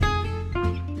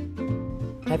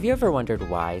Have you ever wondered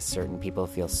why certain people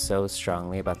feel so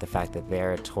strongly about the fact that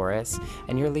they're a Taurus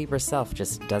and your Libra self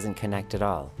just doesn't connect at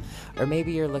all? Or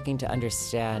maybe you're looking to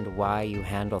understand why you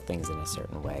handle things in a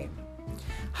certain way.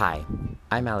 Hi,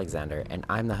 I'm Alexander, and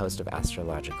I'm the host of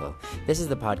Astrological. This is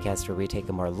the podcast where we take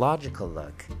a more logical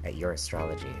look at your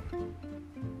astrology.